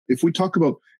if we talk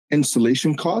about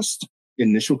installation cost,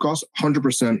 initial cost,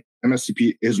 100%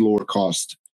 MSTP is lower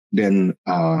cost than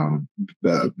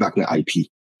the BACnet IP.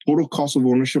 Total cost of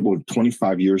ownership over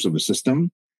 25 years of a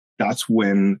system, that's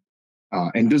when,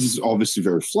 and this is obviously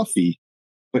very fluffy,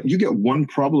 but you get one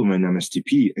problem in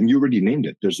MSTP and you already named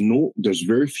it. There's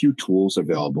very few tools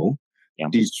available. Yeah.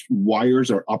 These wires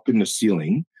are up in the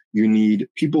ceiling. You need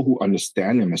people who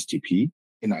understand MSTP.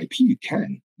 In IP, you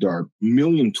can. There are a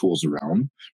million tools around.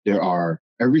 There are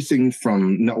everything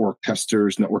from network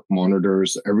testers, network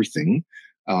monitors, everything.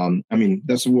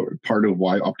 That's part of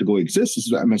why Optigo exists, is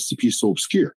that MSTP is so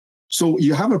obscure. So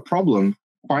you have a problem.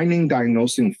 Finding,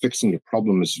 diagnosing, fixing the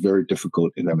problem is very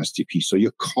difficult in MSTP. So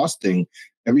you're costing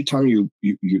every time you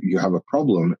have a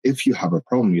problem. If you have a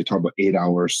problem, you talk about 8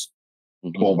 hours,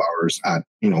 12 hours at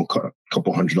a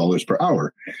couple $100 per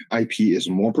hour. IP is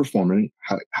more performant,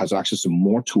 has access to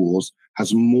more tools,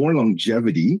 has more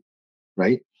longevity,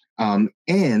 right? And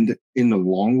in the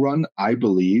long run, I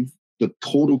believe the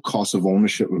total cost of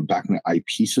ownership of a BACnet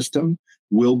IP system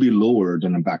will be lower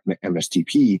than a BACnet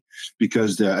MSTP,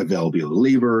 because the availability of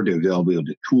labor, the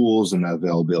availability of tools, and the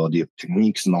availability of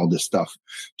techniques and all this stuff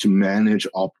to manage,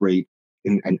 operate,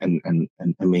 and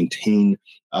maintain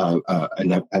an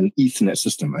Ethernet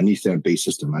system, an Ethernet-based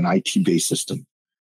system, an IT-based system.